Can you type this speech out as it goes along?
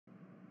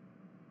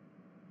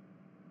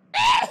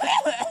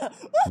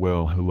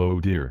Well,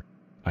 hello dear.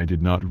 I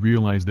did not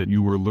realize that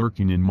you were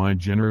lurking in my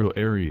general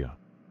area.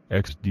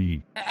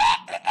 XD.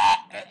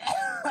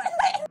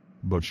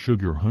 But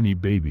sugar honey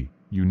baby,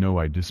 you know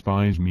I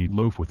despise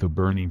meatloaf with a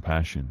burning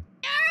passion.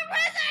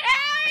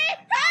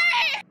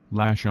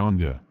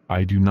 Lashonda,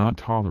 I do not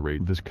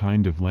tolerate this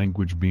kind of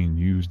language being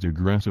used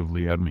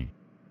aggressively at me.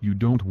 You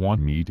don't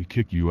want me to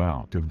kick you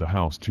out of the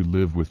house to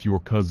live with your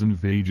cousin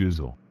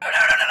Vajizel.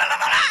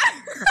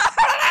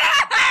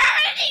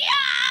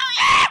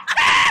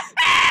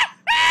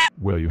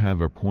 Well, you have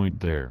a point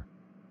there.